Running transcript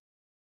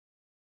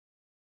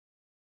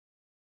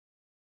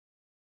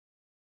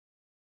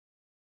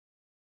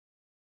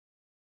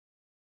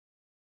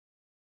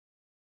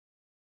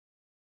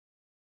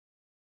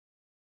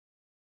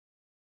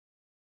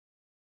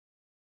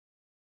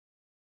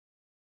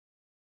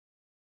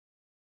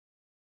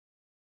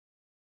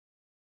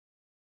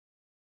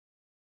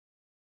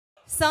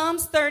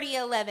Psalms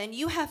 30:11.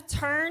 You have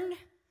turned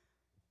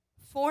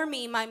for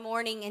me my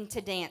mourning into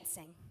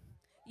dancing.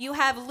 You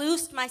have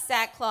loosed my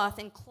sackcloth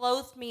and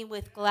clothed me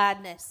with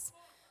gladness.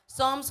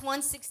 Psalms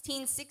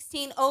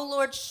 116:16. O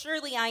Lord,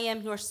 surely I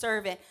am your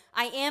servant.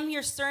 I am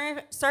your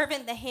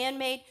servant, the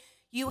handmaid.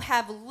 You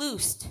have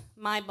loosed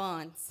my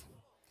bonds.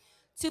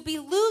 To be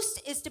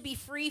loosed is to be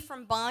free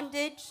from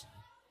bondage,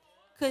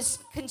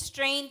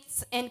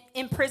 constraints and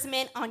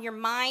imprisonment on your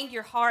mind,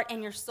 your heart,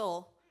 and your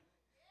soul.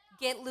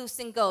 Get loose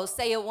and go.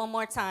 Say it one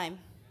more time.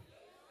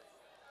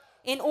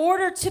 In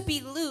order to be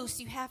loose,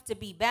 you have to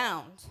be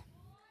bound.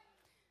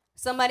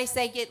 Somebody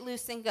say, get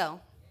loose and go.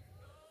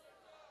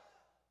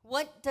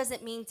 What does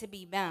it mean to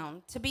be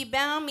bound? To be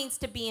bound means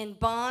to be in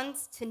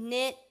bonds, to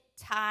knit,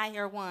 tie,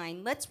 or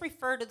wind. Let's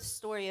refer to the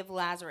story of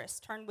Lazarus.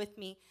 Turn with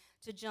me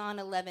to John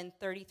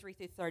 11:33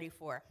 through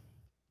 34.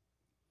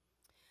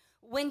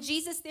 When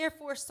Jesus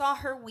therefore saw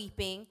her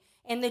weeping,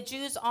 and the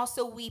Jews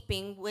also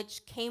weeping,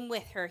 which came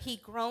with her, he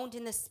groaned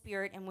in the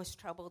spirit and was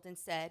troubled and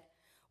said,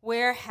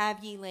 Where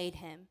have ye laid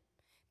him?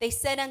 They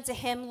said unto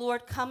him,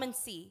 Lord, come and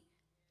see.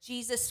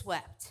 Jesus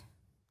wept.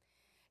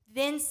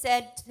 Then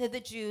said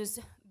the Jews,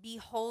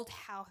 Behold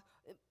how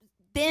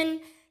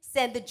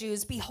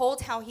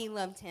he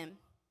loved him.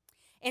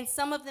 And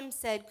some of them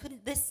said,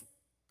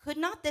 Could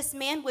not this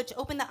man which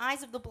opened the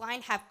eyes of the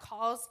blind have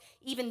caused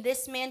even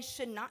this man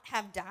should not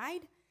have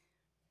died?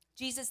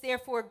 Jesus,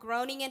 therefore,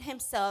 groaning in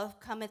himself,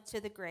 cometh to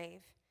the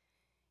grave.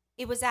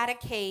 It was at a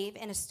cave,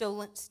 and a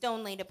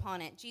stone laid upon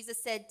it.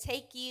 Jesus said,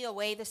 Take ye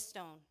away the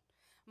stone.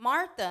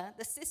 Martha,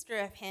 the sister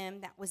of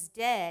him that was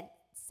dead,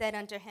 said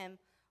unto him,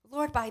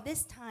 Lord, by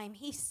this time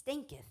he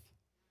stinketh.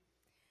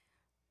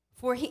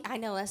 I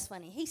know that's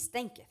funny, he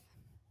stinketh.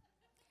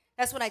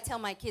 That's what I tell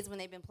my kids when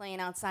they've been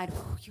playing outside.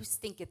 You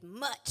stinketh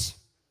much.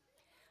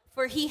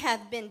 For he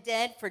hath been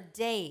dead for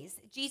days.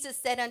 Jesus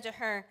saith unto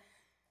her,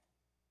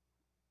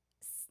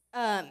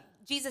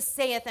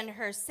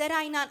 Said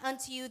I not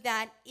unto you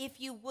that if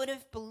you would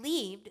have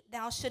believed,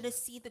 thou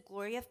shouldest see the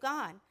glory of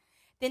God?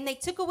 Then they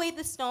took away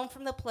the stone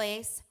from the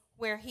place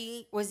where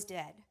he was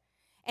dead.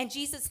 And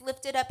Jesus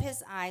lifted up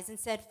his eyes and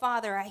said,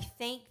 Father, I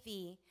thank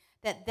thee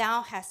that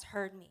thou hast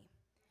heard me.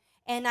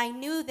 And I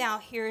knew thou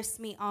hearest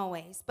me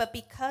always. But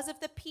because of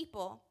the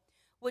people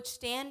which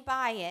stand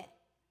by it,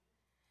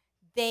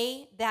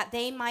 that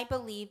they might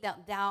believe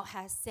that thou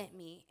hast sent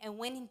me. And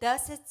when he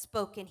thus had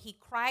spoken, he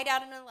cried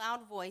out in a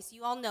loud voice,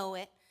 you all know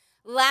it,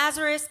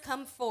 Lazarus,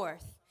 come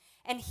forth.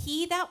 And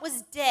he that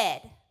was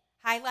dead,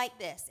 highlight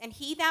this, and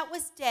he that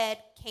was dead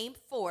came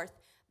forth,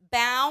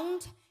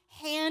 bound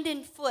hand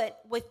and foot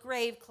with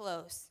grave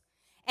clothes,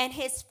 and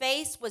his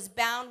face was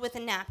bound with a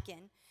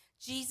napkin.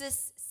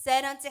 Jesus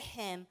said unto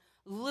them,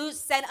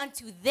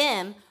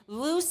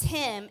 loose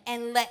him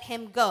and let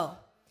him go.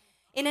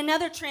 In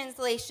another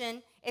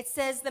translation, it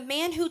says, the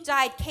man who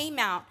died came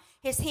out,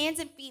 his hands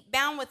and feet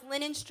bound with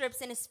linen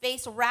strips and his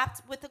face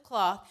wrapped with a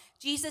cloth.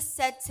 Jesus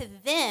said to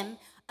them,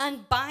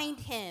 unbind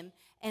him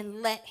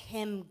and let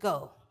him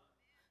go.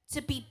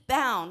 To be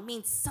bound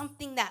means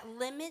something that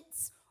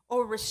limits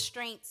or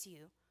restrains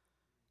you.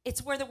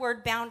 It's where the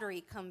word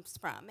boundary comes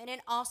from, and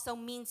it also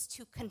means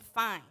to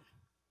confine.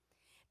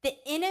 The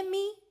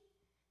enemy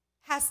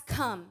has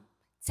come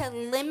to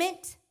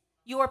limit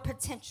your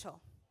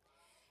potential.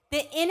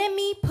 The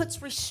enemy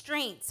puts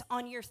restraints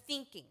on your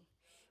thinking.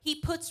 He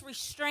puts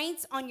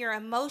restraints on your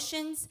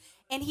emotions,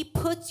 and he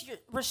puts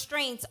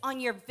restraints on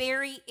your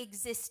very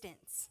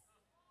existence.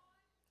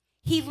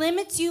 He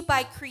limits you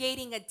by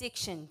creating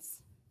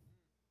addictions,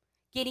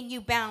 getting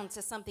you bound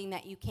to something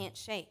that you can't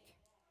shake.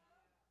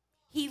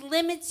 He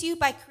limits you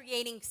by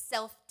creating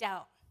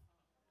self-doubt.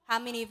 How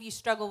many of you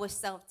struggle with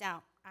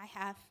self-doubt? I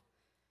have.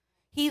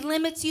 He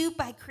limits you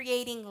by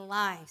creating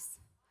lies.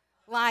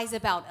 Lies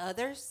about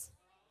others.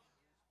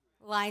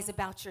 Lies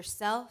about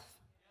yourself.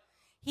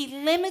 He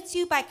limits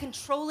you by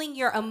controlling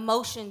your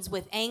emotions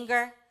with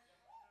anger,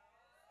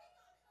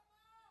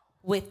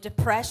 with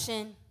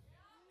depression,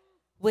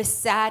 with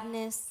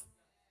sadness.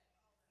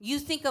 You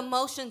think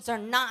emotions are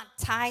not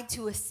tied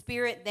to a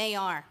spirit, they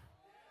are.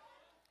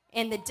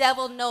 And the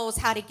devil knows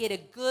how to get a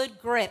good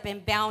grip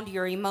and bound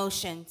your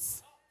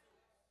emotions.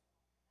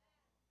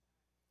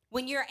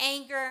 When you're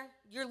angry,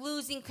 you're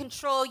losing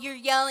control, you're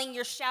yelling,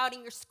 you're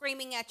shouting, you're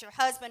screaming at your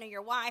husband or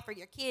your wife or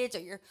your kids or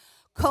your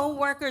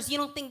co-workers. You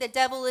don't think the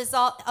devil is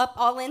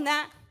all in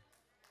that?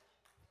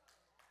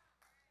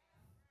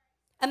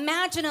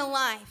 Imagine a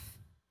life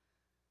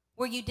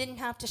where you didn't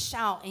have to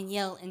shout and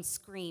yell and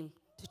scream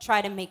to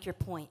try to make your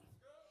point.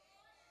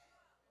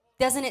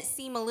 Doesn't it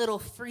seem a little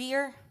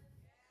freer?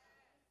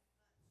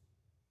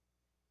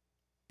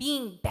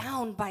 Being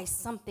bound by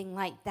something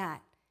like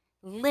that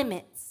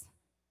limits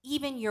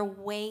even your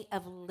way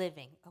of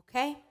living,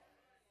 okay?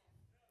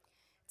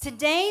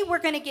 Today,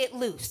 we're going to get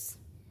loose.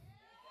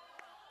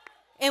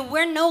 And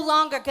we're no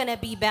longer going to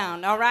be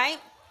bound, all right?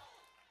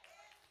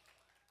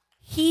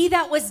 He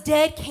that was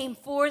dead came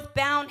forth,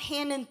 bound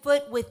hand and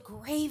foot with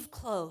grave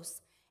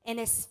clothes, and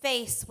his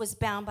face was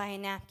bound by a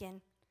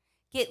napkin.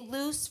 Get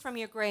loose from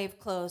your grave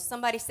clothes.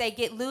 Somebody say,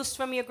 get loose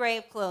from your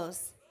grave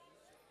clothes.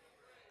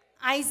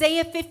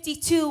 Isaiah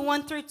 52,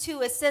 1 through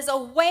 2, it says,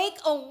 awake,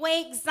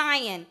 awake,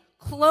 Zion.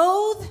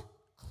 Clothe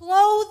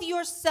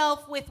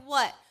yourself with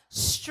what?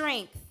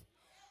 Strength.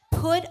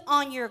 Put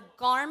on your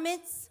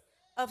garments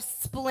of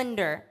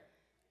splendor.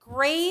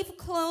 Grave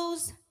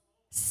clothes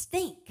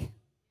stink.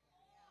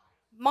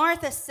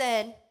 Martha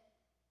said,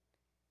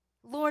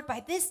 Lord,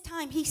 by this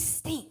time he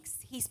stinks.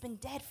 He's been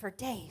dead for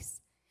days.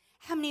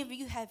 How many of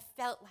you have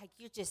felt like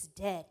you're just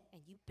dead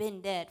and you've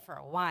been dead for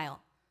a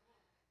while?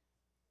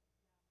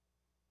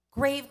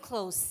 Grave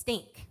clothes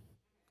stink.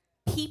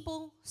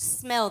 People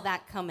smell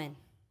that coming.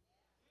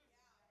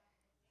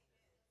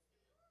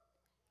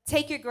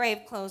 Take your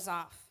grave clothes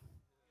off.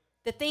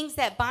 The things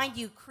that bind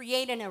you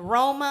create an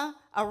aroma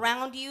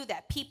around you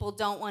that people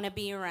don't want to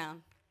be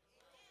around.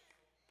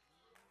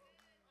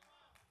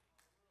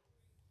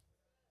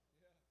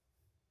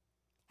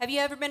 Have you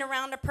ever been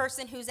around a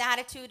person whose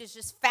attitude is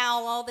just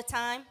foul all the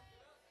time?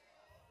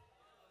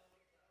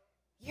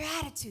 Your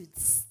attitude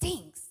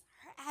stinks.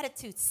 Her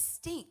attitude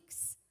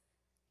stinks.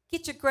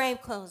 Get your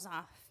grave clothes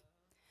off.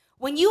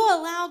 When you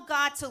allow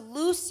God to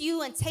loose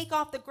you and take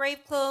off the grave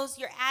clothes,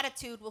 your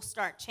attitude will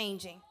start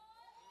changing.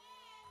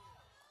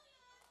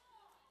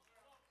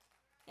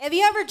 Have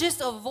you ever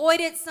just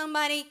avoided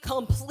somebody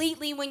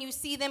completely when you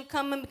see them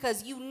coming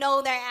because you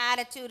know their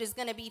attitude is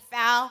going to be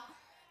foul?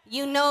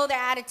 You know their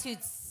attitude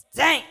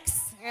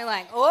stinks. You're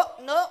like, oh,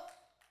 no.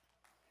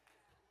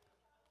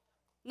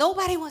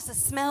 Nobody wants to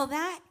smell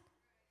that.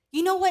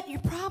 You know what your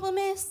problem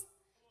is?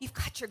 You've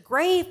got your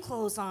grave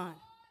clothes on.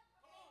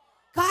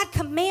 God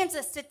commands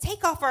us to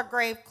take off our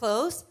grave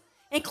clothes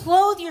and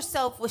clothe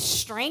yourself with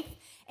strength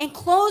and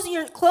clothe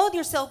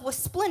yourself with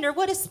splendor.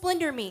 What does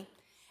splendor mean?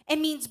 It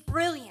means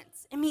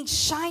brilliance. It means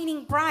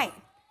shining bright.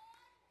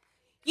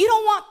 You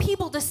don't want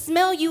people to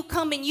smell you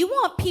coming. You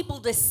want people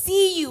to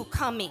see you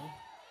coming.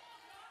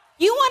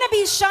 You want to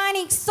be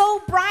shining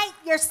so bright.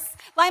 You're,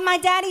 like my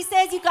daddy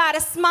says, you got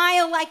to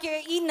smile like you're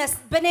eating a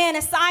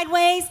banana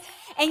sideways.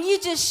 And you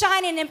just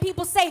shining and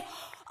people say,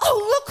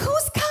 oh, look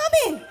who's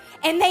coming.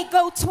 And they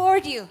go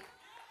toward you.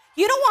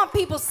 You don't want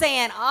people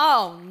saying,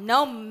 oh,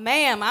 no,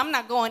 ma'am, I'm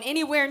not going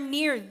anywhere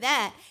near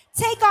that.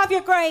 Take off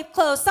your grave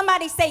clothes.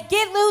 Somebody say,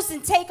 get loose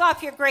and take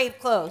off your grave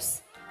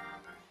clothes.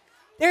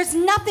 There's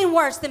nothing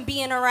worse than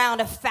being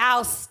around a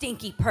foul,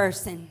 stinky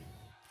person.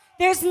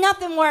 There's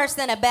nothing worse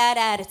than a bad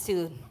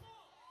attitude.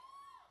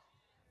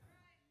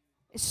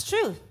 It's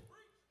true.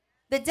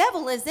 The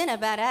devil is in a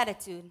bad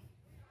attitude.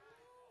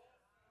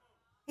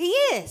 He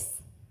is.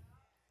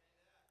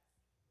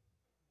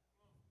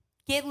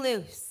 Get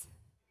loose.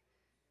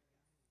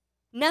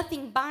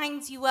 Nothing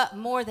binds you up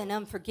more than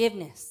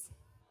unforgiveness.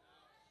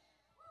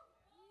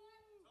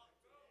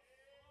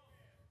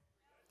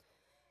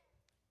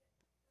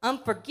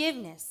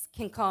 Unforgiveness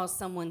can cause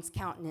someone's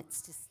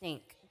countenance to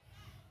stink.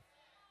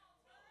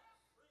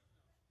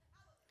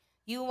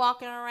 You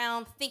walking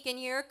around thinking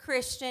you're a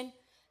Christian,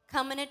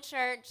 coming to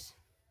church,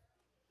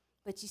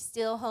 but you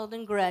still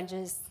holding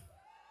grudges.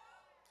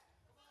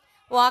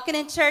 Walking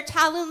in church,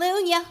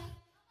 hallelujah.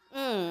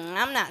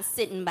 I'm not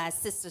sitting by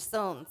Sister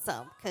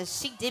So-and-so because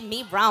she did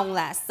me wrong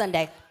last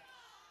Sunday.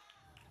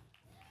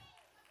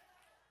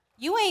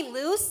 You ain't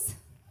loose.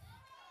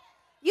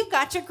 You've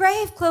got your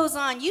grave clothes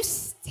on. You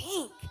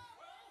stink.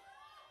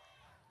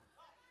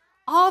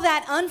 All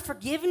that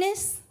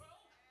unforgiveness.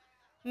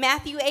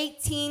 Matthew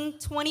 18,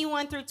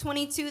 21 through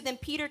 22. Then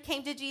Peter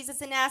came to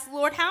Jesus and asked,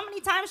 Lord, how many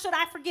times should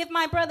I forgive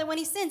my brother when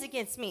he sins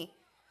against me?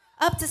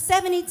 Up to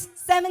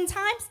 77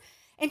 times?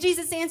 And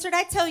Jesus answered,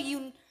 I tell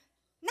you,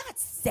 not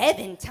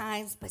 7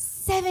 times, but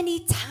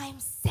 70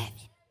 times 7.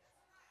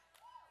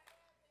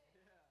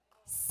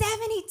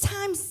 70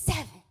 times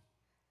 7.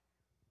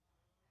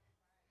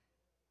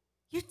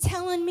 You're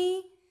telling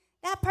me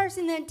that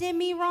person that did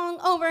me wrong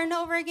over and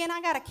over again,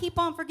 I got to keep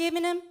on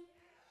forgiving him?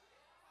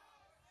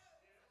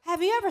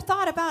 Have you ever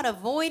thought about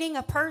avoiding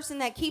a person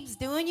that keeps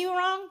doing you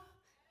wrong?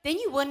 Then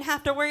you wouldn't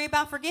have to worry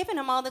about forgiving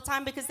them all the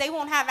time because they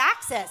won't have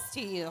access to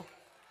you.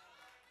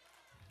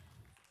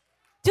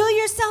 Do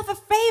yourself a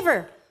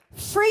favor.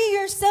 Free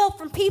yourself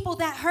from people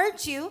that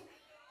hurt you.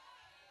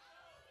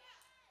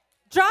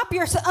 Drop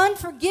your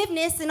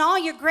unforgiveness and all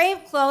your grave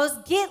clothes.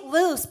 Get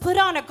loose. Put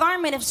on a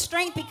garment of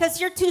strength because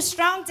you're too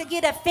strong to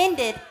get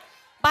offended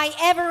by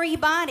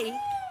everybody.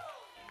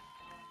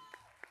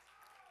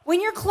 When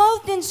you're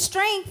clothed in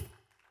strength,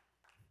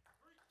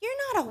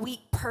 you're not a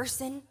weak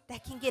person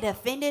that can get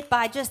offended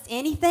by just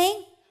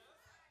anything.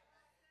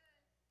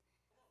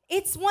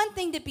 It's one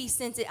thing to be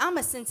sensitive. I'm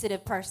a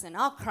sensitive person.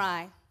 I'll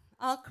cry.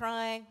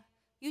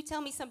 You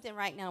tell me something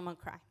right now, I'm going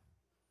to cry.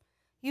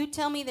 You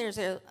tell me there's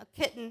a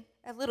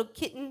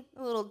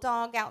little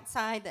dog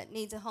outside that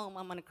needs a home,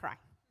 I'm going to cry.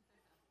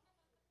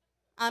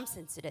 I'm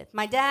sensitive.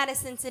 My dad is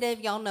sensitive.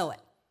 Y'all know it.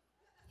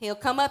 He'll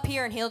come up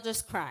here and he'll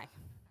just cry.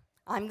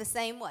 I'm the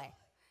same way.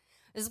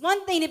 There's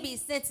one thing to be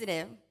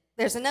sensitive.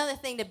 There's another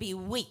thing to be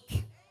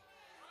weak.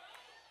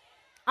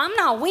 I'm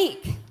not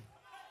weak.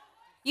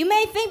 You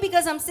may think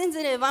because I'm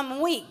sensitive I'm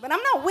weak, but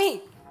I'm not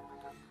weak.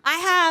 I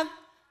have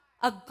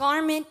a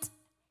garment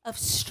of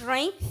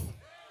strength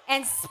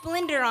and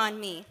splendor on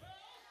me.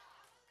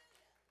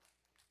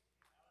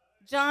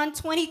 John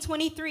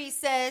 20:23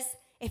 says,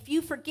 if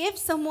you forgive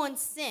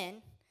someone's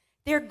sin,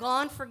 they're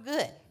gone for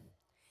good.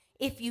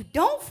 If you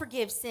don't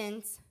forgive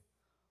sins,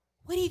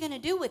 what are you going to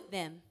do with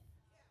them?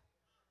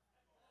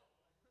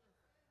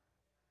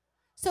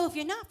 So if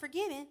you're not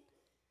forgiving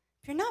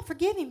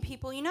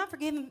people, you're not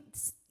forgiving,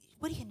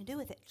 what are you going to do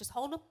with it? Just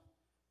hold them?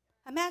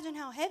 Imagine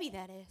how heavy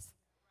that is.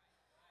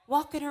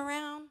 Walking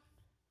around,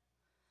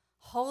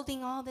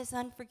 holding all this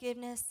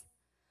unforgiveness,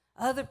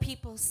 other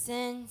people's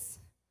sins,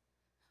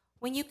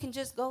 when you can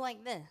just go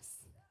like this.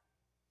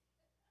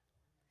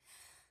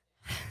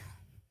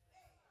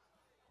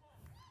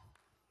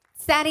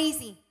 It's that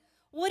easy.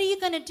 What are you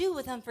going to do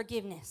with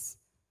unforgiveness?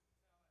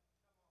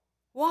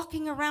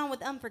 Walking around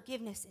with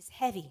unforgiveness is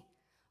heavy.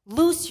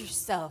 Loose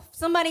yourself.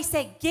 Somebody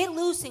say, get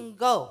loose and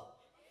go.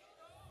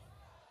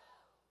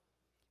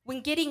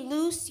 When getting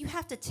loose, you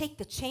have to take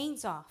the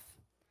chains off.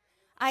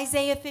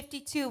 Isaiah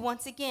 52,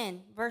 once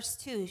again, verse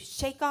 2,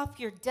 shake off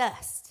your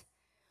dust.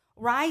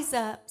 Rise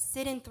up,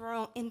 sit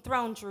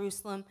enthroned,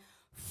 Jerusalem.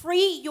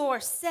 Free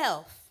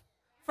yourself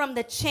from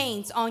the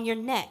chains on your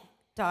neck,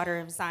 daughter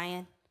of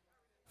Zion.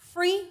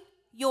 Free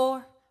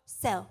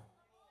yourself.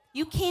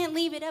 You can't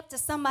leave it up to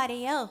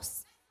somebody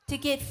else to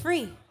get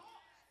free.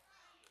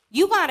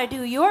 You got to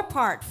do your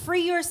part.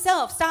 Free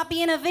yourself. Stop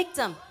being a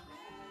victim.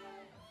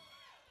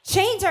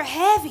 Chains are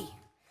heavy.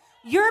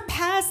 Your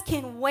past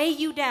can weigh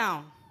you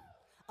down.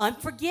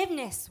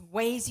 Unforgiveness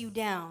weighs you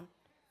down.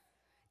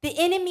 The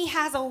enemy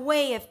has a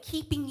way of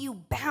keeping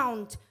you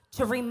bound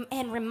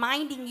and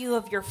reminding you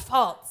of your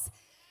faults,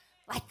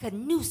 like a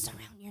noose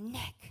around your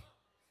neck.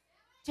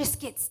 Just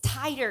gets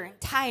tighter and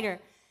tighter,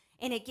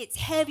 and it gets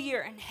heavier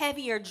and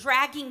heavier.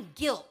 Dragging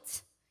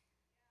guilt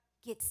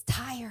gets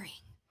tiring.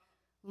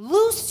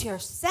 Loose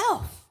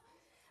yourself.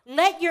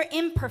 Let your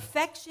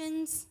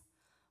imperfections,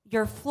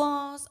 your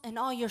flaws, and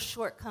all your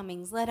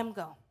shortcomings, let them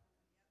go.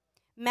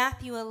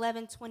 Matthew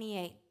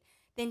 11:28.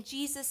 Then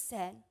Jesus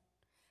said,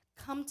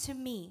 come to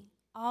me,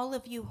 all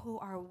of you who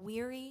are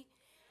weary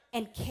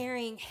and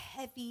carrying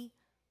heavy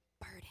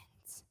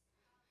burdens,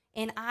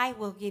 and I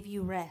will give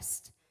you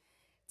rest.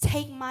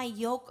 Take my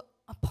yoke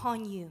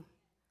upon you.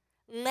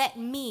 Let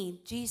me,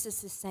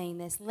 Jesus is saying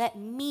this, let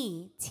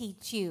me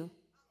teach you.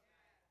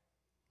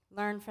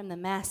 Learn from the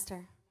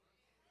master.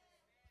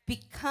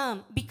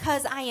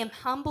 Because I am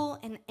humble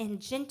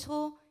and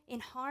gentle in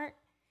heart,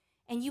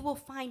 and you will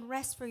find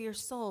rest for your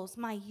souls.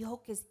 My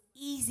yoke is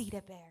easy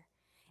to bear,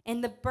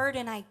 and the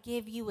burden I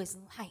give you is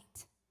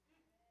light.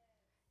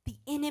 The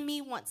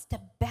enemy wants to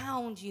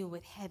bound you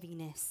with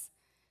heaviness.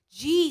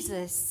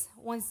 Jesus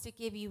wants to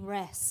give you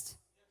rest.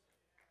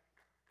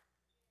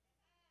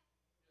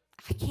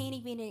 I can't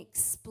even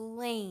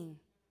explain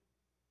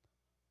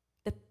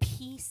the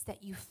peace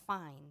that you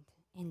find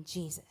in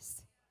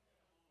Jesus.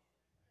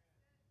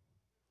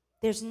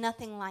 There's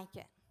nothing like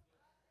it.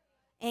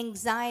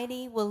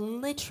 Anxiety will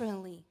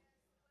literally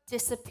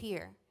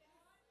disappear.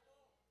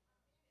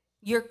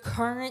 Your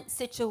current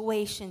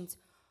situations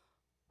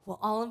will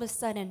all of a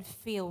sudden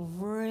feel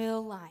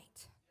real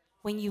light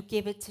when you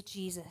give it to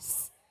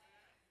Jesus.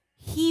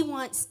 He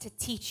wants to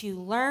teach you.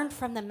 Learn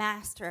from the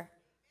master.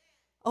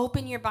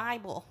 Open your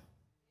Bible.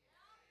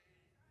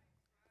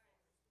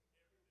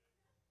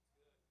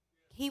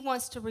 He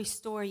wants to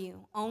restore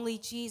you. Only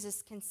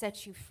Jesus can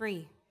set you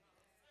free.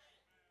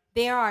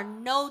 There are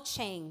no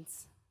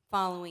chains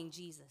following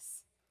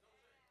Jesus.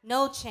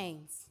 No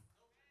chains.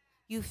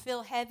 You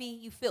feel heavy,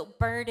 you feel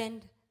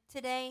burdened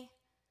today,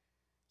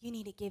 you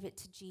need to give it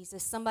to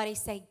Jesus. Somebody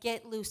say,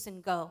 get loose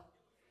and go.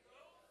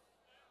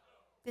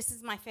 This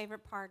is my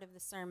favorite part of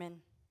the sermon.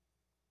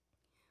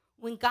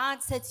 When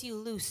God sets you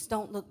loose,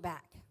 don't look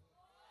back.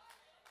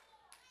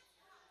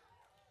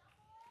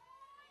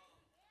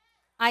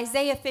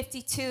 Isaiah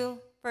 52,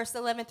 verse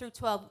 11 through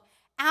 12.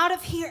 Out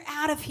of here,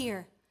 out of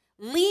here.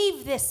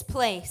 Leave this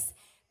place.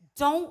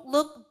 Don't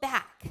look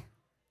back.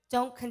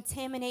 Don't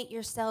contaminate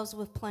yourselves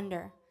with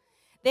plunder.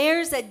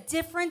 There's a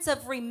difference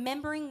of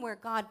remembering where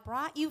God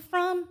brought you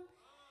from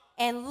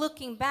and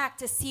looking back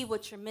to see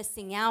what you're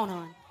missing out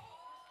on.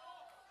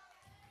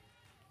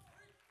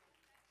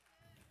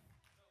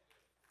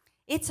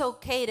 It's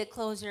okay to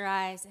close your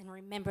eyes and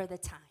remember the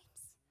times.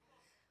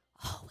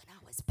 Oh, when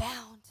I was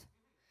bound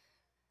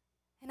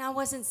and I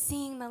wasn't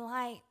seeing the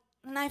light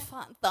and I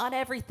thought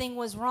everything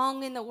was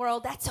wrong in the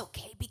world. That's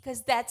okay,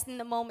 because that's in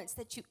the moments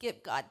that you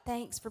give God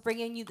thanks for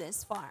bringing you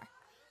this far.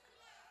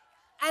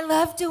 I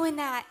love doing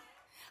that.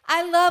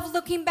 I love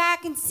looking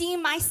back and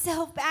seeing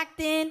myself back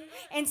then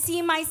and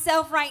seeing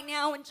myself right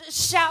now and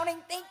just shouting,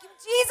 thank you,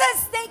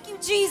 Jesus, thank you,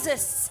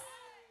 Jesus.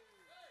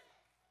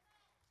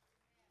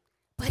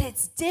 But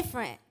it's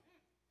different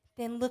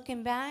than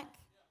looking back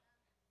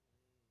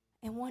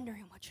and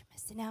wondering what you're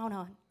missing out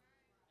on.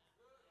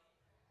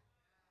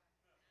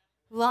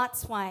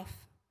 Lot's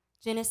wife,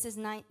 Genesis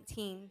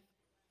 19.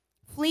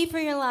 Flee for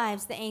your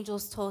lives, the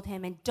angels told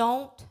him, and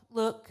don't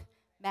look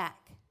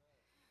back.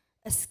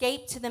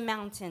 Escape to the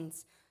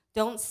mountains.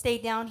 Don't stay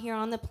down here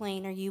on the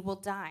plain or you will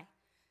die.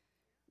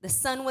 The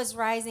sun was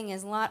rising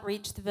as Lot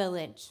reached the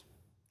village,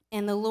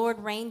 and the Lord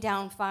rained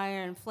down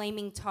fire and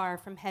flaming tar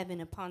from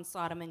heaven upon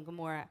Sodom and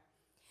Gomorrah,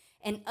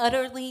 and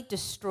utterly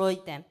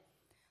destroyed them,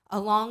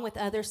 along with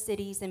other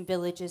cities and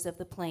villages of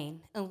the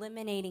plain,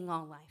 eliminating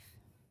all life,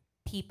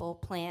 people,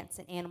 plants,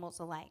 and animals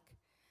alike.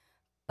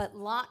 But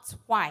Lot's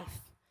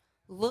wife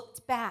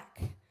looked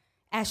back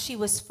as she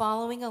was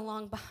following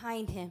along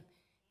behind him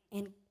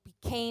and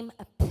became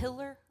a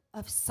pillar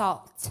of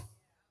salt.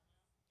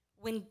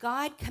 When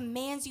God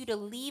commands you to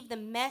leave the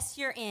mess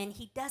you're in,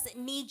 he doesn't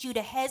need you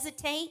to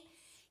hesitate.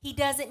 He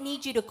doesn't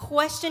need you to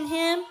question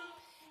him.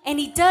 And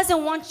he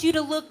doesn't want you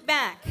to look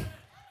back.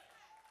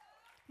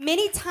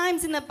 Many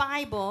times in the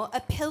Bible,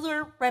 a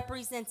pillar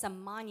represents a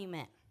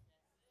monument.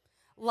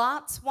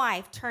 Lot's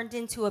wife turned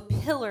into a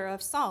pillar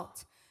of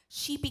salt.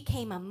 She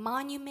became a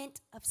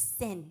monument of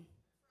sin.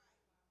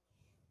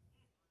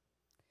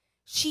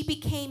 She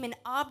became an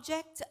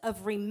object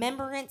of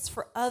remembrance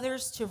for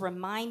others to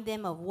remind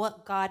them of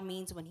what God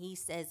means when he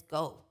says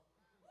go.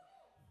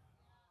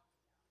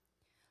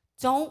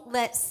 Don't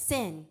let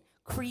sin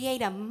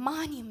create a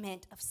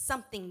monument of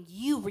something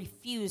you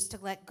refuse to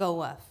let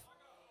go of.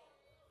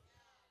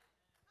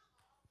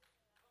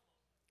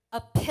 A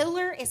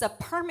pillar is a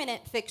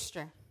permanent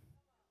fixture.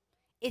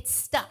 It's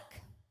stuck.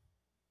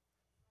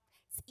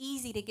 It's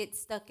easy to get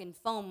stuck in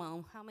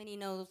FOMO. How many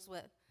knows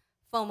what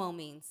FOMO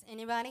means?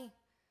 Anybody?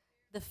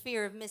 The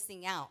fear of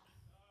missing out.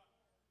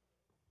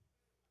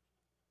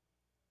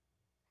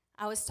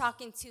 I was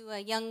talking to a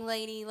young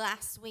lady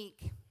last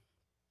week.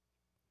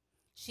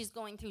 She's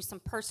going through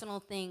some personal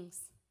things.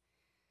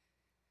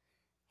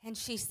 And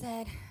she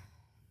said,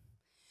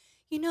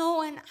 and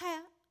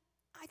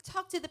I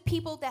talk to the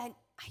people that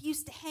I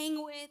used to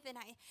hang with and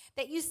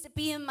that used to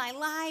be in my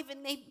life,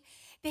 and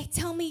they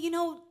tell me,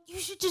 you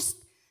should just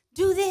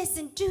do this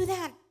and do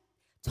that.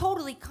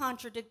 Totally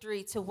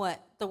contradictory to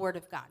what the Word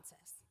of God says.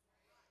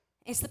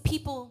 It's the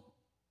people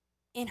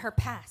in her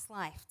past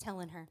life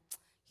telling her,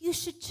 you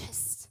should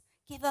just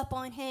give up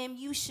on him.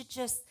 You should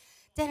just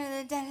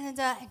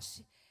da-da-da-da-da-da.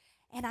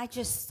 And I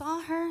just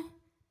saw her,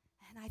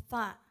 and I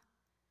thought,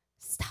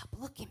 stop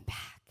looking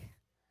back.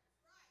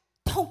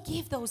 Don't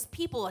give those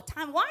people a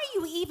time. Why are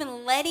you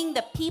even letting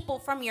the people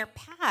from your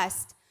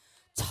past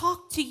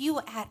talk to you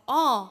at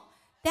all?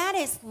 That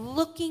is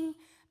looking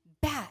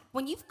back.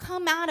 When you've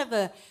come out of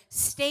a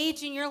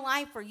stage in your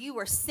life where you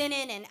were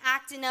sinning and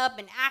acting up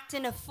and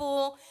acting a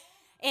fool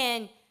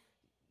and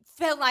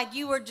felt like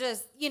you were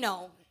just,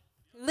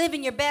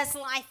 living your best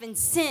life in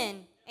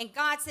sin, and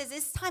God says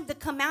it's time to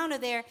come out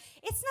of there,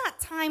 it's not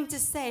time to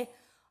say,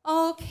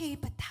 okay,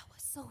 but that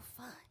was so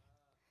fun.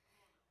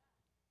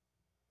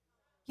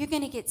 You're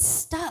going to get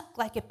stuck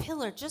like a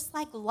pillar, just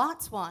like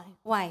Lot's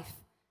wife.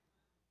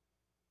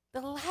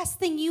 The last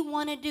thing you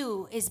want to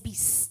do is be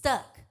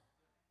stuck.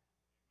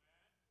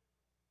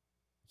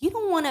 You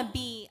don't want to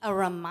be a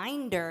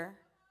reminder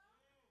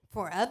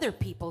for other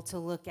people to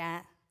look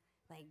at.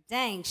 Like,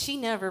 dang, she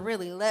never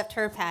really left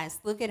her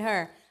past. Look at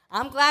her.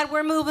 I'm glad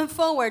we're moving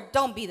forward.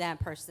 Don't be that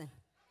person.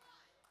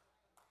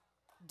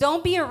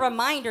 Don't be a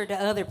reminder to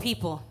other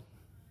people.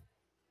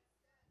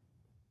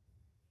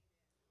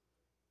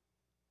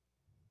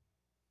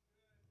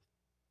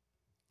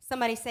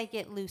 Somebody say,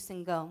 get loose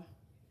and go.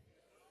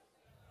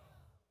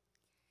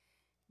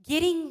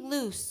 Getting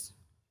loose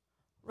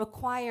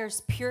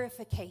requires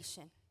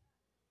purification.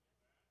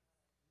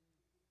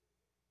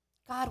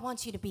 God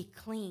wants you to be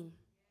clean.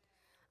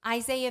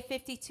 Isaiah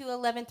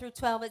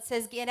 52:11-12, it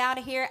says, get out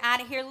of here,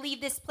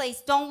 leave this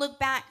place. Don't look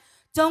back.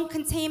 Don't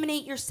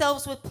contaminate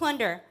yourselves with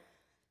plunder.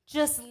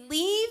 Just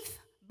leave,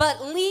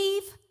 but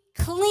leave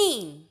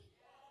clean.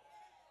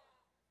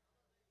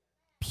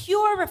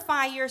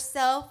 Purify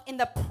yourself in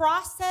the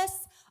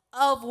process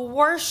of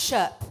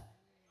worship,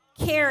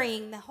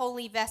 carrying the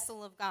holy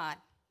vessel of God.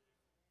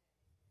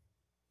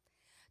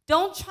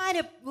 Don't try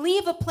to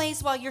leave a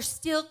place while you're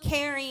still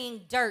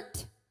carrying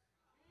dirt.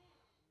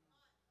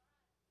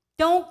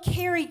 Don't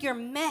carry your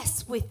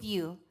mess with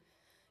you.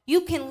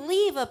 You can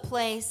leave a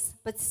place,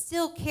 but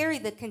still carry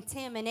the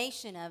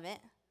contamination of it.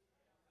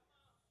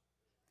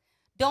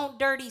 Don't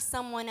dirty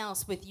someone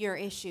else with your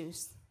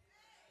issues.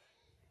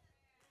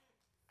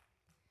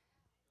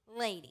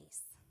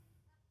 Ladies,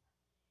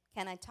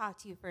 can I talk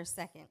to you for a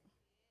second?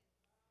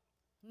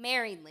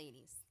 Married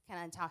ladies, can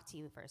I talk to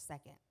you for a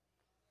second?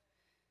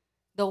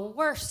 The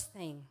worst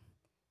thing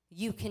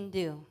you can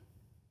do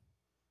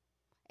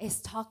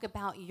is talk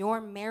about your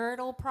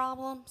marital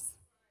problems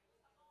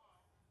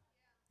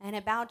and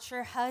about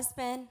your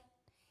husband.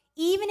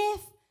 Even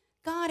if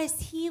God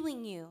is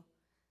healing you,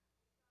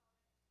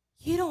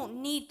 you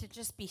don't need to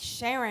just be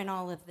sharing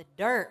all of the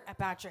dirt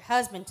about your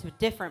husband to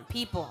different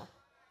people.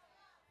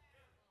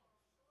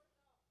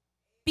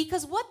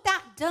 Because what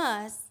that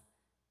does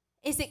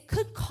is it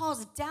could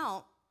cause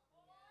doubt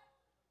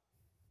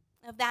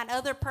of that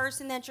other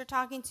person that you're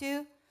talking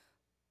to,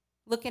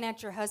 looking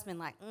at your husband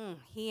like,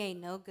 he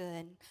ain't no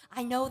good.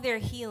 I know they're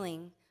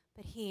healing,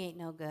 but he ain't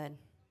no good.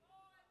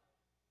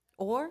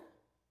 Or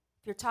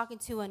If you're talking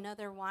to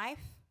another wife,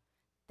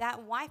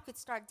 that wife could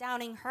start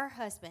doubting her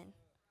husband.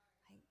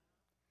 Like,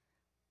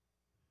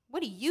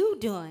 what are you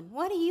doing?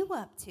 What are you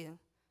up to?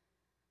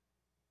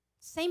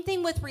 Same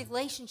thing with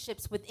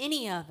relationships with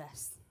any of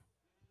us.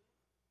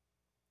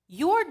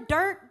 Your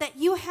dirt that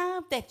you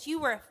have that you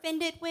were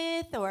offended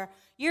with or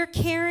you're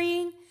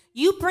carrying,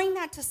 you bring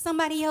that to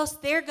somebody else,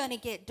 they're going to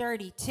get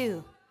dirty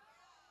too.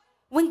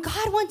 When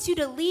God wants you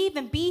to leave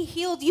and be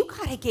healed, you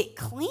got to get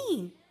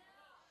clean.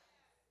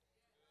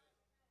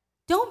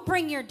 Don't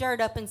bring your dirt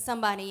up in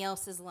somebody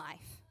else's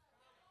life.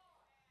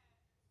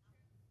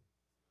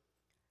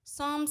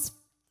 Psalms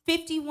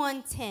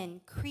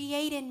 51:10,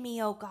 create in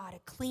me, O God, a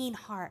clean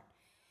heart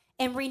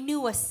and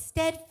renew a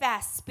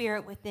steadfast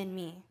spirit within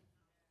me.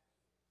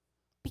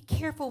 Be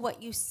careful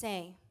what you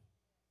say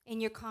in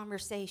your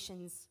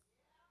conversations.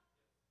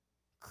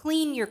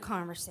 Clean your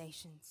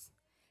conversations.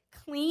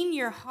 Clean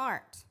your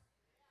heart.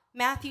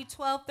 Matthew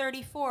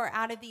 12:34,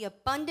 out of the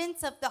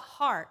abundance of the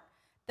heart,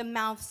 the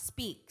mouth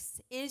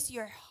speaks. Is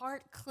your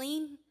heart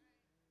clean?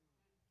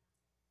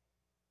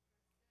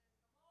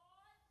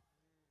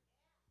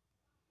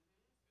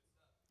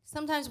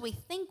 Sometimes we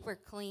think we're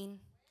clean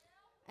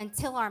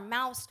until our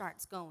mouth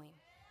starts going.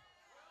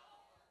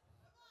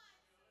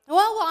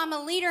 Well, I'm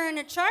a leader in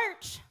a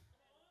church.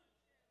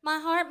 My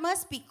heart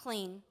must be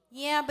clean.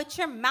 Yeah, but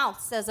your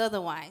mouth says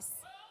otherwise.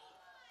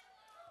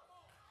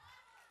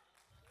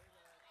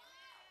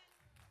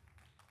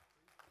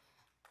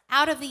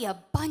 Out of the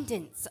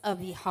abundance of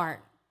the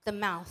heart, the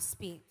mouth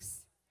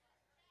speaks.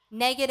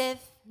 Negative,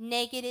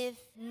 negative,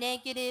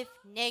 negative,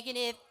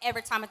 negative.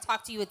 Every time I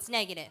talk to you, it's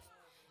negative.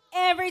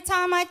 Every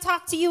time I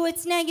talk to you,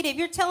 it's negative.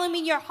 You're telling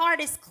me your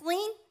heart is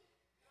clean?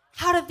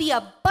 Out of the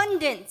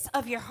abundance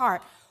of your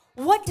heart.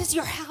 What does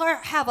your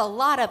heart have a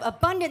lot of?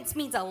 Abundance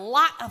means a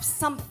lot of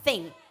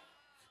something.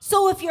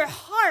 So if your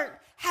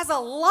heart has a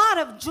lot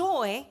of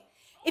joy,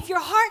 if your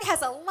heart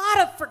has a lot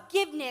of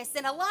forgiveness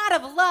and a lot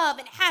of love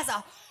and has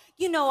a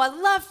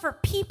love for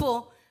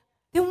people,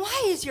 then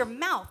why is your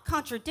mouth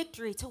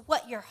contradictory to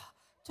what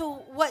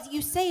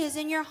you say is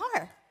in your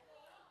heart?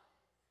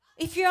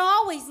 If you're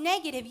always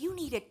negative, you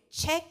need to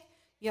check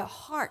your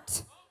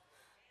heart.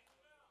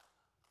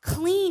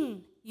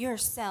 Clean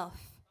yourself.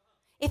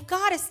 If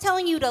God is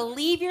telling you to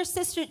leave your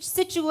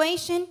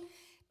situation,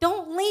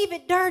 don't leave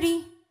it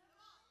dirty.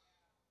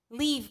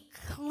 Leave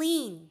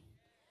clean.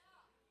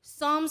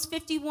 Psalms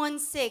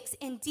 51:6,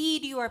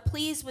 indeed you are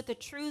pleased with the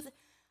truth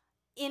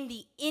in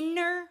the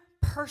inner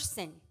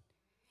person,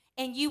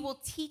 and you will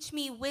teach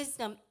me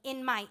wisdom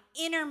in my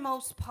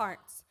innermost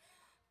parts.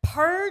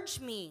 Purge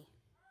me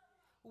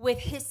with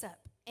hyssop,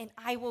 and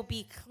I will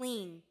be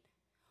clean.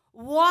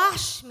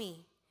 Wash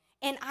me,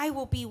 and I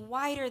will be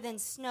whiter than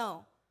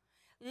snow.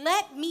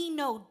 Let me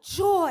know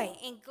joy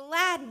and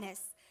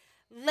gladness.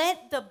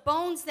 Let the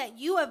bones that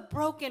you have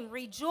broken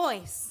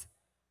rejoice.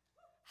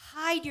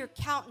 Hide your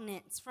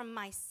countenance from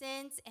my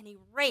sins and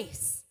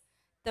erase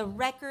the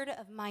record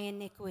of my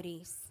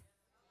iniquities.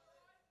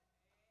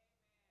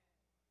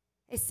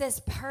 It says,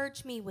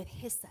 purge me with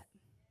hyssop.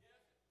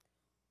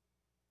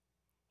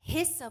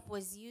 Hyssop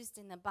was used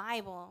in the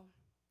Bible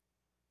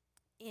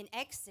in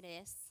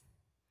Exodus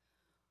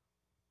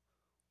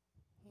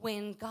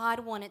when God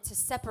wanted to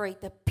separate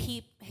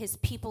his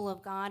people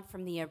of God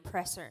from the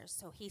oppressors.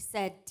 So he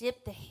said,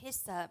 dip the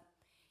hyssop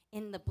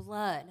in the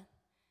blood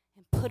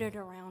and put it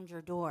around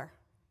your door.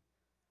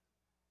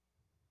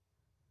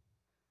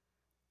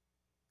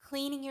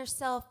 Cleaning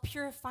yourself,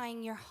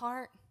 purifying your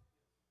heart,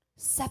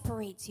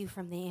 separates you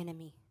from the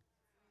enemy.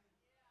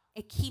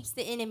 It keeps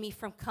the enemy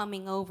from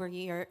coming over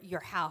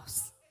your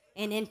house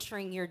and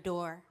entering your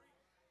door.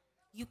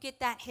 You get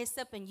that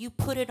hyssop and you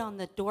put it on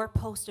the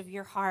doorpost of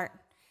your heart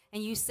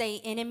and you say,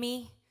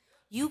 enemy,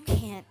 you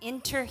can't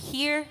enter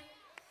here.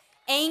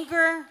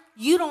 Anger,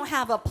 you don't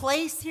have a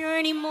place here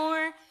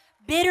anymore.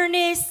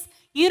 Bitterness,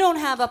 you don't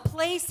have a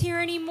place here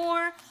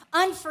anymore.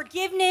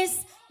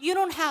 Unforgiveness, you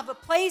don't have a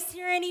place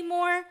here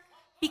anymore,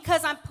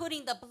 because I'm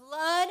putting the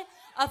blood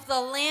of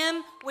the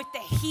Lamb with the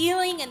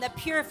healing and the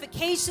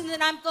purification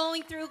that I'm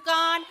going through,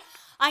 God.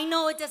 I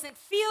know it doesn't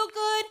feel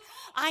good.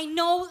 I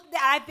know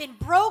that I've been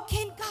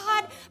broken,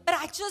 God, but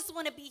I just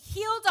want to be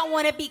healed. I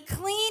want to be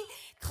clean.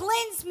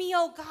 Cleanse me,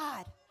 oh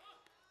God.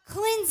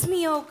 Cleanse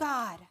me, oh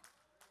God.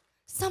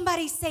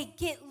 Somebody say,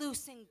 get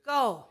loose and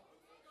go.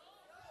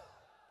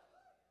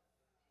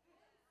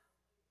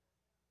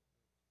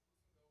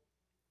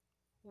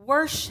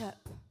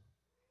 Worship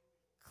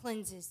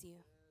cleanses you.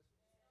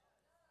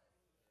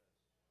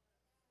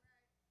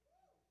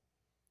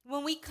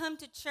 When we come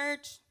to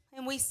church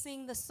and we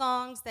sing the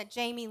songs that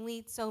Jamie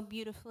leads so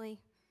beautifully,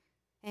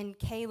 and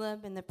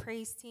Caleb and the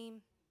praise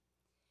team,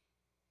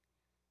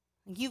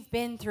 you've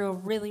been through a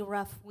really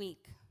rough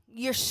week.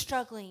 You're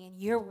struggling and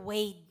you're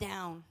weighed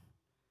down.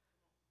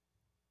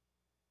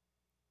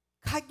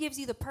 God gives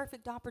you the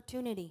perfect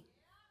opportunity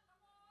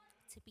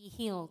to be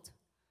healed.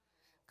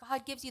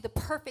 God gives you the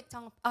perfect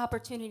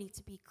opportunity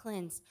to be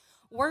cleansed.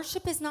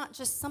 Worship is not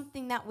just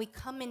something that we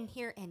come in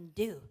here and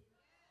do.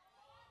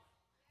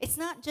 It's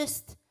not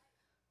just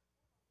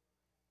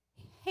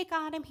Hey,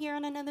 God, I'm here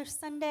on another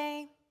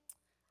Sunday.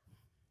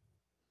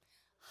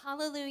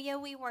 Hallelujah,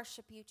 we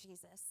worship you,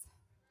 Jesus.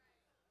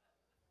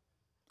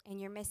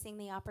 And you're missing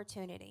the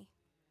opportunity.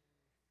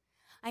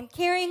 I'm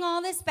carrying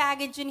all this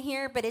baggage in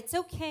here, but it's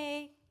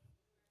okay.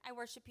 I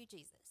worship you,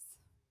 Jesus.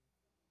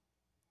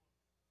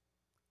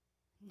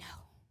 No.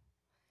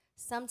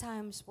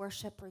 Sometimes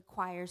worship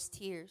requires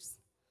tears.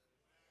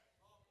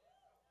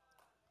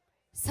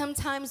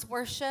 Sometimes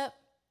worship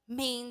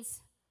means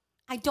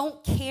I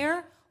don't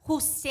care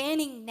who's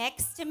standing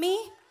next to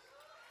me.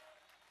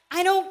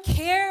 I don't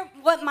care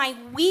what my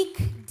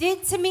week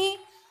did to me.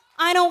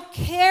 I don't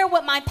care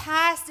what my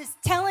past is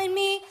telling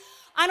me.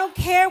 I don't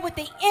care what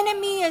the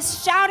enemy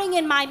is shouting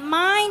in my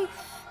mind.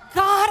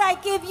 God, I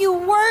give you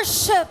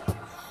worship.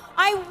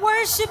 I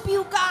worship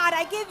you, God.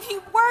 I give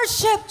you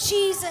worship,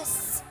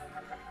 Jesus.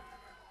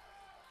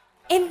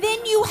 And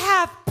then you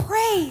have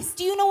praise.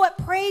 Do you know what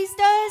praise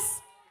does?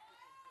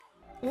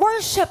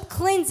 Worship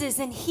cleanses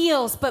and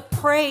heals, but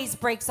praise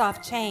breaks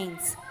off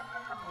chains.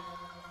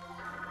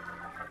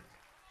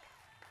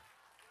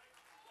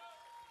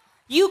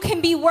 You can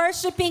be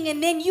worshiping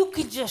and then you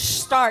can just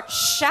start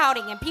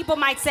shouting. And people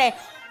might say,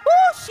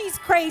 "Oh, she's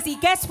crazy."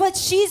 Guess what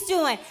she's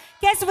doing?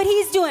 Guess what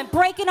he's doing?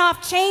 Breaking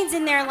off chains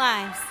in their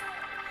lives.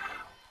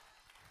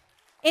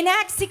 In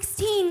Acts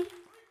 16,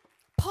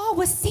 Paul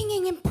was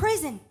singing in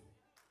prison.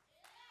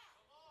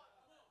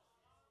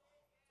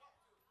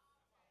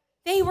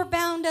 They were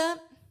bound up.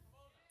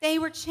 They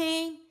were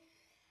chained.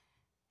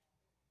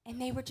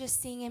 And they were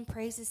just singing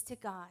praises to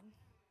God.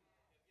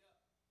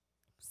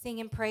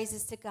 Singing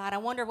praises to God. I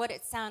wonder what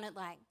it sounded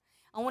like.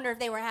 I wonder if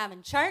they were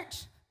having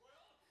church.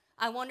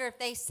 I wonder if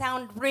they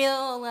sound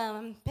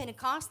real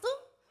Pentecostal.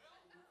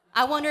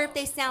 I wonder if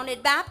they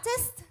sounded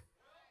Baptist.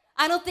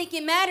 I don't think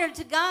it mattered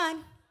to God.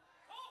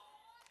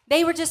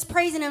 They were just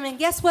praising him, and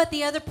guess what?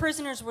 The other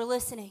prisoners were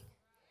listening.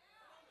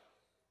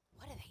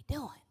 What are they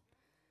doing?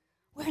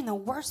 We're in the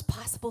worst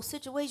possible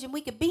situation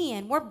we could be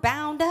in. We're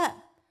bound up.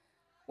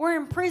 We're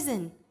in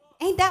prison.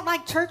 Ain't that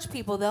like church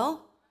people,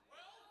 though?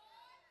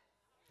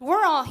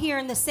 We're all here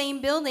in the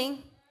same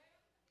building.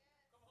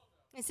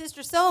 And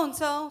Sister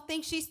So-and-so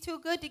thinks she's too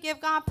good to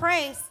give God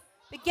praise.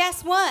 But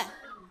guess what?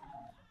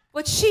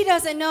 What she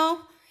doesn't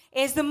know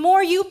is the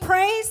more you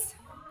praise,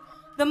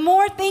 the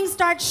more things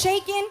start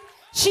shaking.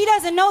 She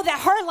doesn't know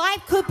that her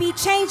life could be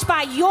changed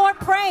by your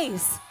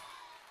praise.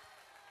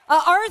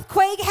 An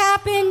earthquake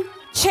happened.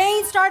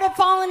 Chains started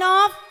falling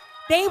off.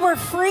 They were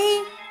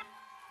free.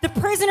 The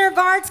prisoner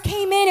guards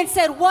came in and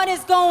said, "What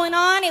is going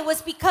on?" It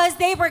was because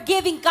they were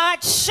giving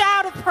God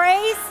shout of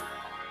praise.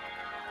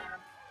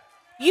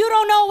 You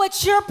don't know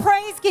what your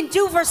praise can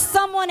do for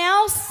someone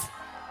else.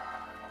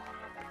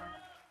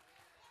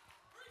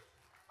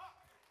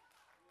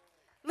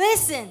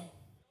 Listen.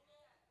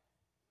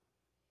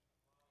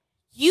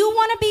 You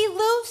want to be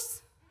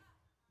loose?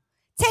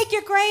 Take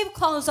your grave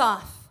clothes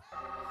off.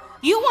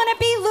 You want to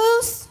be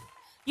loose?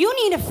 You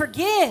need to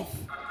forgive.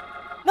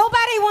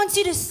 Nobody wants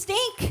you to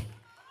stink.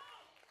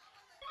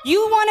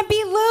 You want to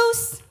be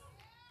loose?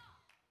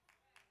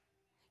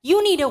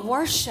 You need to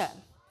worship.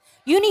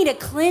 You need to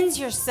cleanse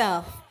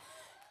yourself.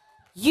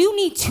 You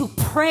need to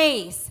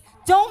praise.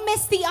 Don't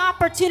miss the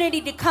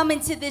opportunity to come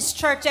into this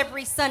church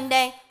every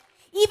Sunday,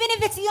 even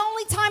if it's the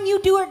only time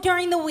you do it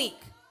during the week.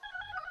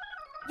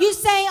 You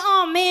say,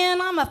 "Oh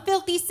man, I'm a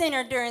filthy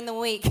sinner during the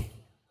week.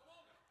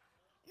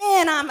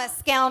 Man, I'm a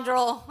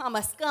scoundrel. I'm a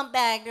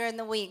scumbag during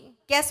the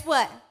week." Guess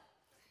what?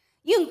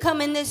 You can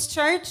come in this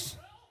church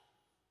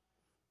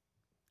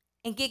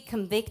and get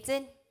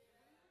convicted.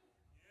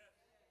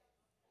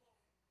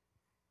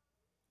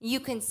 You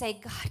can say,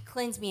 "God,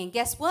 cleanse me." And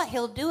guess what?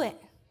 He'll do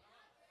it.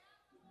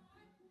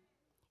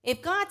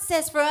 If God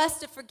says for us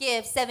to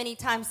forgive 70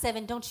 times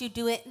 7, don't you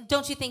do it?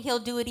 Don't you think he'll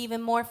do it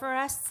even more for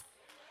us?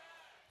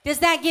 Does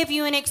that give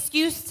you an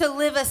excuse to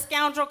live a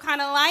scoundrel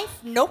kind of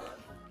life? Nope.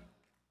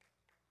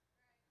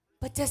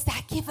 But does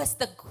that give us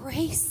the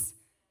grace?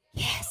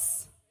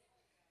 Yes.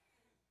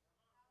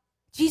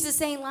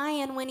 Jesus ain't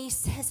lying when he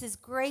says his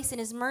grace and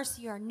his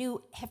mercy are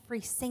new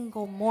every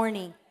single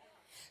morning.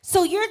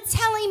 So you're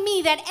telling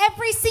me that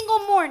every single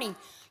morning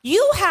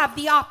you have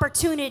the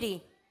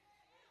opportunity.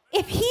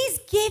 If he's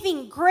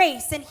giving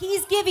grace and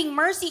he's giving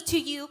mercy to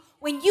you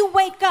when you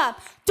wake up,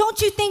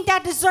 don't you think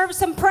that deserves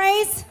some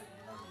praise?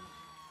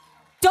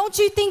 Don't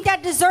you think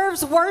that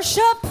deserves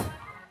worship?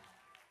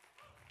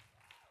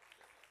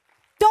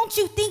 Don't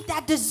you think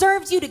that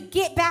deserves you to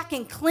get back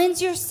and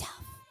cleanse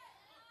yourself?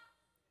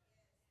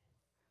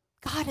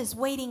 God is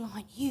waiting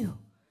on you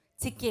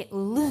to get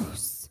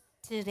loose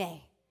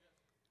today.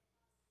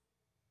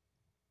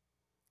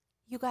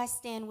 You guys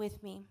stand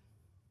with me.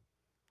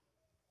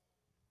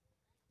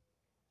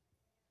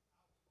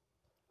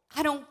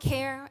 I don't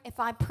care if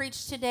I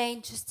preach today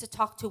just to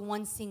talk to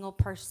one single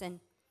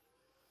person.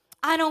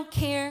 I don't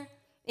care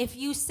if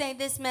you say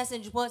this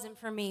message wasn't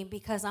for me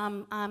because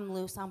I'm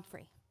loose, I'm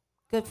free.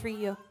 Good for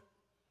you.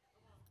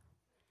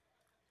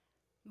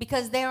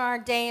 Because there are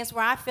days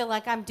where I feel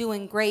like I'm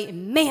doing great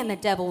and man, the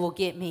devil will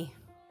get me.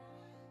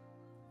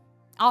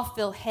 I'll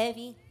feel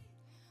heavy.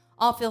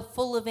 I'll feel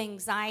full of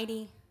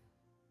anxiety.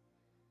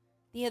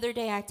 The other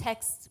day I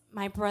text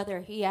my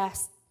brother. He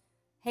asked,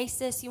 "Hey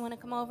sis, you want to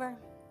come over?"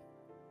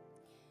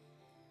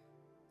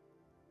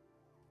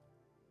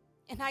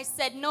 And I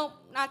said, "Nope,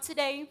 not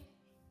today.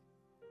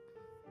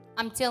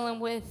 I'm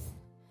dealing with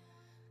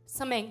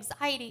some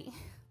anxiety."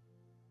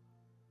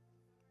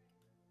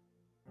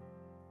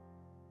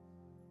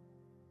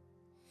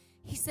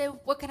 He said,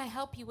 "What can I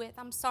help you with?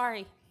 I'm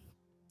sorry."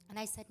 And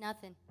I said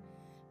nothing,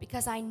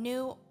 because I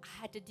knew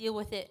I had to deal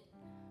with it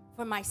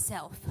for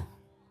myself.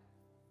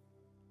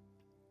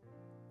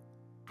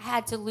 I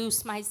had to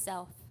loose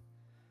myself.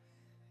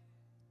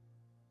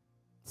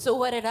 So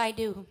what did I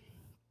do?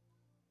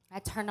 I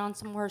turned on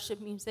some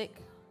worship music.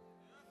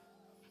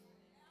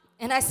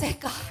 And I said,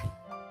 "God,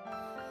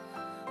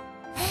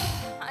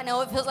 I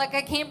know it feels like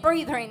I can't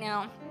breathe right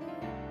now.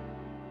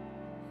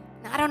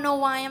 I don't know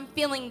why I'm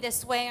feeling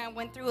this way." I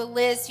went through a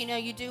list.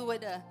 You do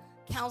what a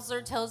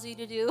counselor tells you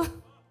to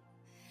do.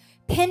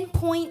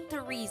 Pinpoint the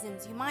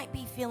reasons you might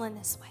be feeling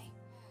this way.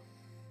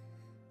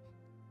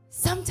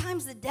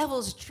 Sometimes the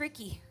devil's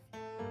tricky.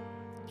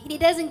 He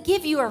doesn't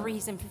give you a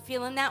reason for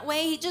feeling that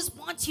way. He just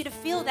wants you to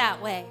feel that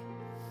way.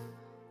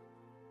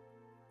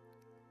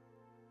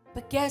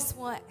 But guess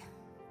what?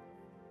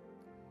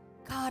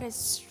 God is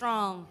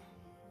strong.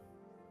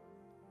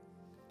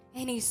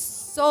 And he's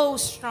so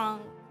strong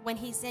when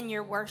he's in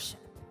your worship.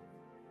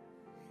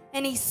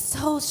 And he's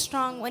so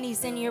strong when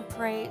he's in your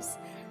praise.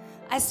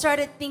 I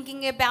started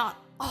thinking about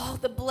all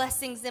the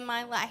blessings in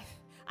my life.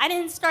 I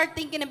didn't start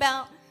thinking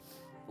about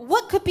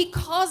what could be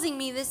causing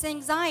me this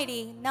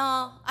anxiety.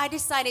 No, I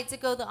decided to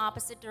go the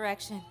opposite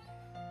direction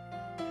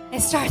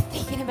and start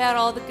thinking about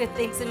all the good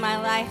things in my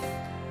life.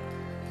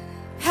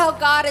 How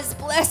God has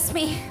blessed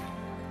me.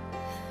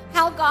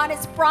 How God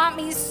has brought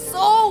me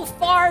so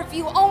far. If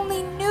you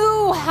only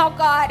knew how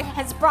God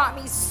has brought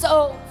me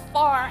so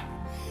far.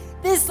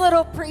 This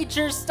little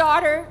preacher's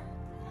daughter,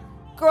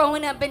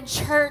 growing up in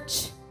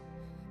church,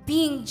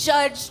 being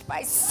judged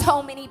by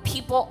so many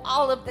people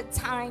all of the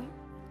time,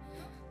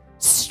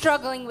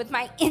 struggling with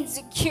my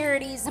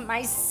insecurities and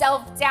my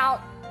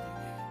self-doubt,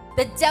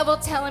 the devil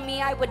telling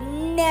me I would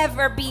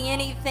never be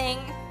anything.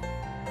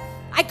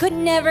 I could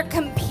never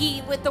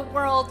compete with the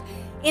world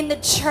in the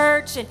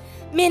church and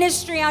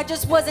ministry. I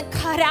just wasn't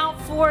cut out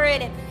for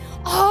it. And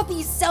all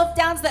these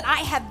self-doubts that I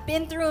have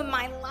been through in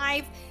my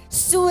life,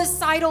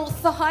 suicidal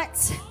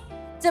thoughts,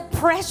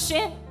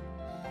 depression.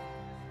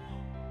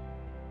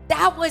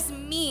 That was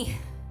me.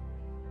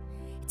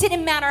 It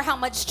didn't matter how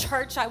much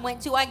church I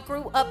went to. I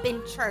grew up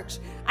in church.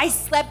 I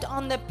slept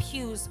on the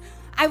pews.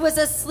 I was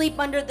asleep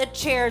under the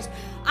chairs.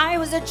 I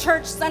was at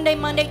church Sunday,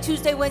 Monday,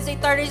 Tuesday, Wednesday,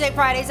 Thursday,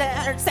 Friday,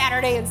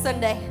 Saturday, and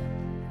Sunday.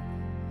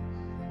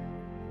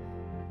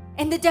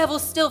 And the devil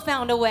still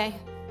found a way.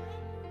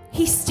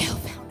 He still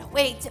found a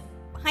way to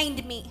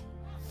bind me.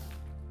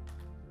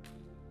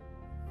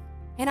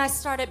 And I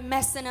started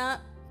messing up.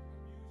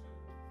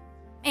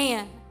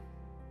 And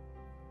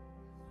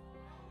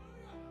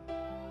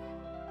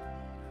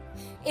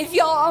if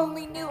y'all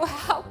only knew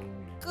how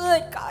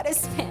good God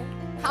has been,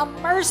 how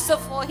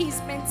merciful he's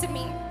been to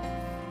me.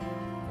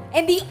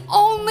 And the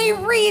only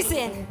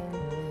reason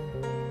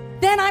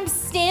that I'm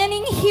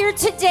standing here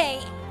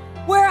today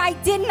where I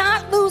did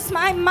not lose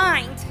my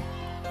mind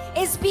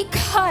is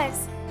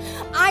because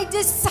I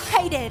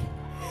decided,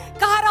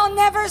 God, I'll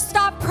never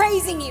stop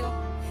praising you.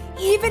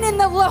 Even in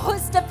the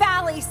lowest of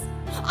valleys,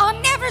 I'll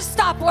never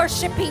stop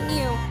worshiping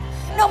you.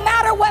 No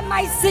matter what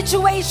my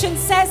situation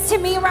says to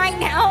me right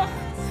now,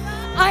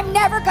 I'm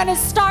never gonna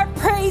stop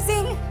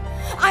praising.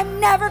 I'm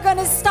never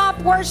gonna stop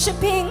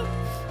worshiping.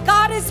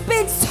 God has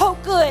been so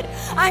good.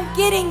 I'm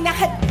getting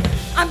that.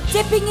 I'm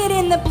dipping it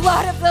in the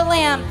blood of the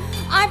Lamb.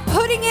 I'm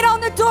putting it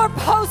on the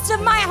doorpost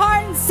of my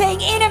heart and saying,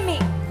 enemy,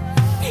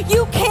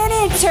 you can't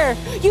enter.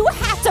 You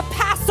have to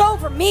pass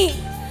over me.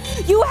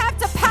 You have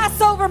to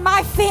pass over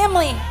my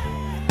family.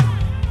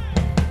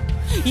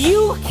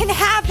 You can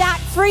have that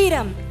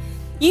freedom.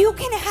 You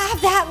can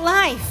have that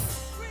life.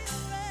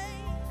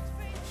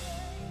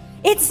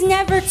 It's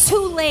never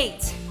too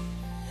late.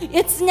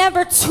 It's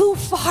never too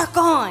far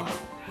gone.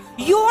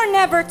 You're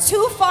never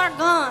too far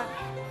gone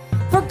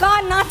for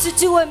God not to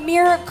do a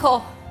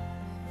miracle.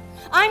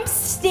 I'm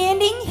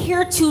standing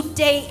here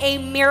today a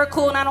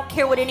miracle, and I don't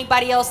care what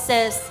anybody else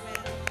says.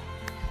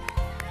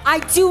 I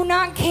do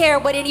not care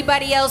what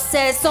anybody else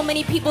says. So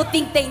many people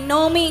think they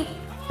know me.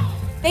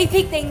 They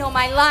think they know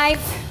my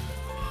life,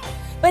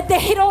 but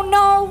they don't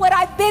know what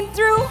I've been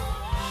through.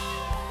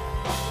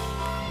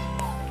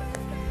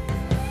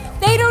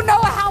 They don't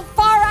know how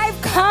far I've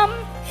come.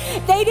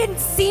 They didn't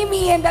see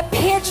me in the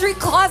pantry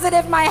closet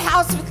of my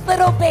house with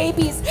little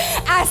babies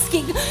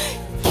asking,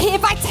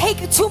 if I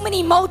take too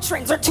many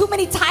Motrins or too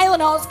many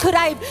Tylenols, could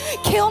I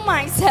kill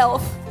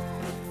myself?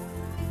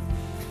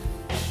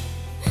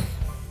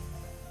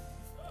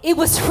 It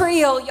was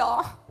real,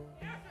 y'all.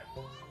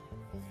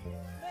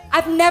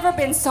 I've never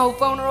been so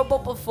vulnerable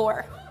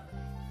before.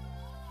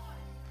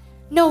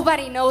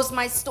 Nobody knows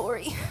my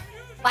story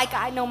like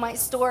I know my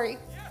story.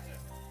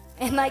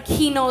 And like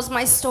he knows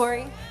my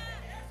story.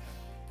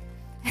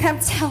 And I'm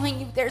telling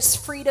you, there's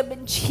freedom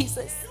in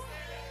Jesus.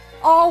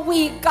 All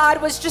week,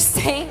 God was just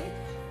saying,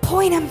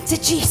 point them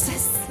to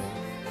Jesus.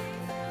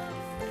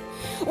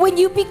 When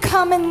you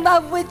become in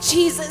love with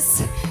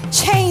Jesus,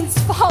 chains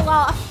fall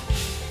off.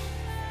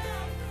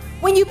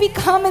 When you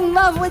become in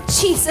love with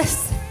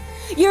Jesus,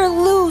 you're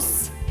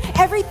loose.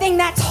 Everything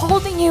that's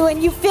holding you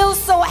and you feel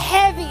so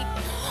heavy,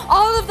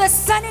 all of a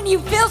sudden you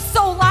feel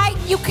so light.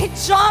 You can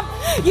jump,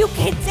 you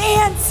can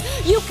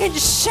dance, you can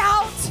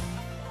shout.